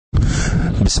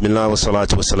Bismillah wa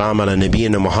salatu wa salam ala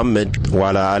nabiyyina Muhammad wa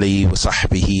ala alihi wa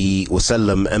sahbihi wa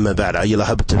sallam, amma ba'd. Ayyuha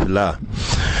habtu billah.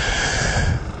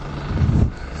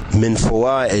 Min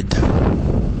fawaid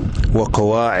wa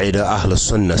qawaid Ahl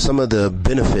Sunnah. Some of the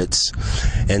benefits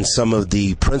and some of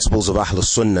the principles of Ahl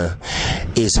Sunnah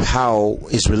is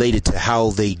related to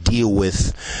how they deal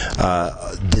with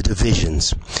the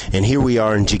divisions. And here we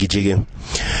are in JigJiga,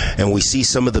 and we see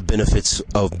some of the benefits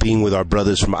of being with our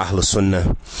brothers from Ahl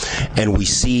Sunnah, and we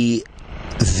see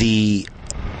the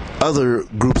other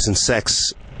groups and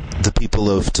sects, the people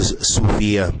of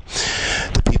Sufia,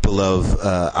 the people of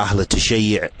Ahl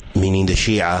Shia, meaning the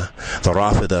Shia, the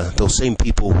Raafidah, those same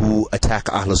people who attack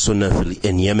Ahl Sunnah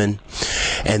in Yemen,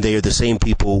 and they are the same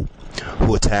people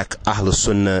who attack Ahl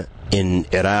Sunnah in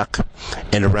Iraq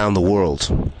and around the world.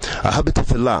 Ahabatu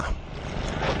fillah.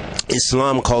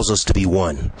 Islam calls us to be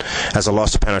one. As Allah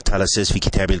subhanahu wa ta'ala says, fi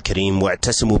kitab al-kareem,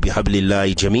 وَاعْتَسِمُوا بِحَبْلِ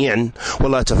اللَّهِ جَمِيعًا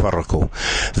وَلَا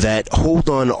تَفَرَّقُوا. That hold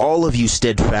on, all of you,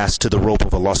 steadfast to the rope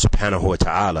of Allah subhanahu wa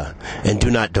ta'ala, and do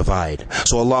not divide.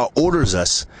 So Allah orders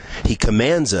us, He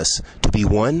commands us to be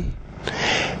one,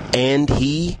 and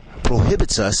He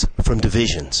prohibits us from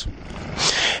divisions.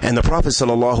 And the Prophet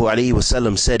sallallahu alaihi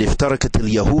wasallam said, افتركت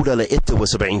اليهود على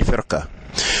 71 فرقة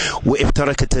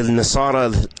وافتركت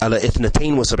النصارى على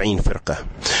 72 فرقة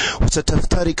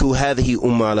وستفترك هذه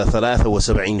أمة على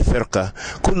 73 فرقة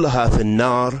كلها في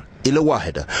النار إلى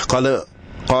واحدة.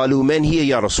 قالوا من هي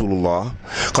يا رسول الله؟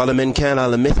 قال من كان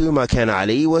على مثل ما كان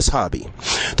عليه وأصحابي.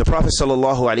 The Prophet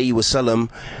sallallahu alaihi wasallam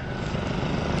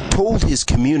told his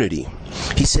community,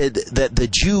 he said that the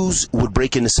Jews would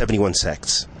break into 71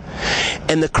 sects,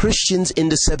 and the Christians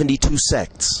into 72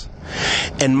 sects,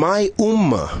 and my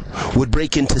ummah would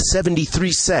break into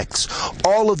 73 sects,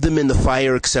 all of them in the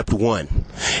fire except one.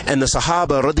 And the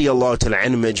Sahaba radiyallahu ta'ala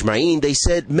anhum ajma'een, they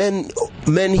said, men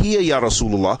here ya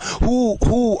Rasulullah,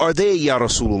 who are they ya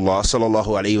Rasulullah sallallahu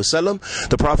alayhi wasallam?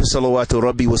 The Prophet sallallahu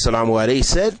rabbi wa salamu alayhi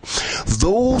said,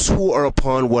 those who are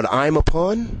upon what I'm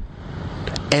upon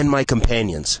and my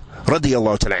companions.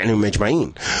 Radiyallahu ta'ala anhum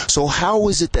ajma'een. So how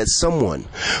is it that someone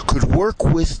could work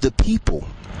with the people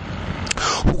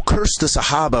who cursed the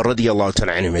Sahaba radiyallahu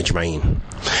ta'ala anhum ajma'een?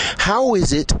 How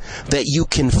is it that you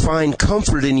can find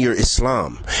comfort in your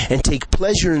Islam and take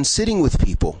pleasure in sitting with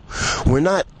people? We're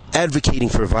not advocating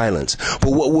for violence,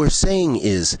 but what we're saying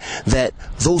is that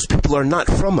those people are not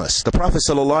from us. The Prophet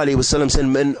ﷺ said,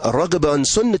 "Man ragaba an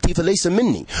sunnati falaysa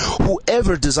minni."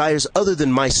 Whoever desires other than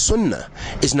my sunnah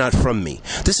is not from me.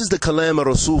 This is the kalam of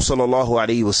Rasul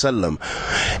ﷺ,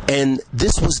 and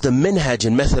this was the minhaj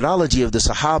and methodology of the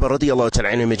Sahaba radiyallahu ta'ala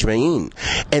anhum ajma'een.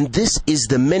 And this is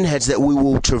the minhaj that we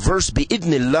will traverse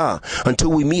bi'idhnillah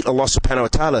until we meet Allah subhanahu wa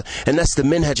ta'ala, and that's the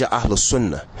minhaj of Ahl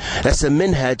Sunnah. That's the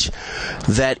minhaj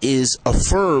that is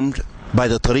affirmed by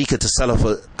the tariqat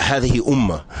Salaf هذه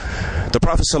ummah. The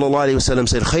Prophet ﷺ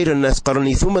said, خير الناس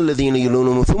قرني ثم الذين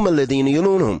يلونهم ثم الذين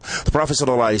يلونهم. The Prophet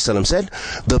ﷺ said,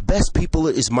 the best people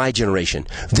is my generation,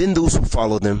 then those who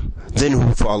follow them,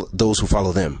 then those who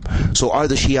follow them. So are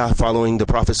the Shia following the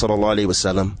Prophet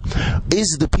ﷺ?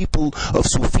 Is the people of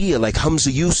Sufia like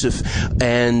Hamza Yusuf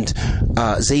and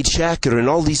Zayd Shakir and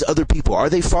all these other people, are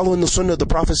they following the sunnah of the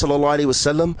Prophet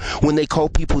ﷺ when they call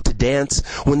people to dance,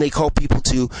 when they call people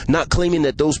to, not claiming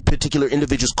that those particular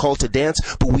individuals call to dance,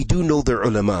 but we do know their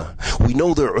ulama. We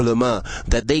know their ulama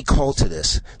that they call to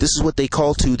this. This is what they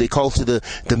call to. They call to the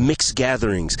mixed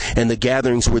gatherings and the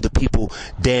gatherings where the people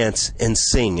dance and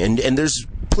sing. And there's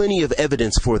plenty of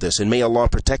evidence for this. And may Allah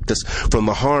protect us from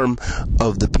the harm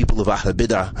of the people of Ahl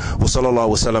Bid'ah. Wa sallallahu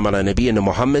wa sallam ala nabiyyina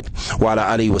Muhammad wa ala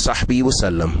alihi wa sahbihi wa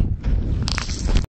sallam.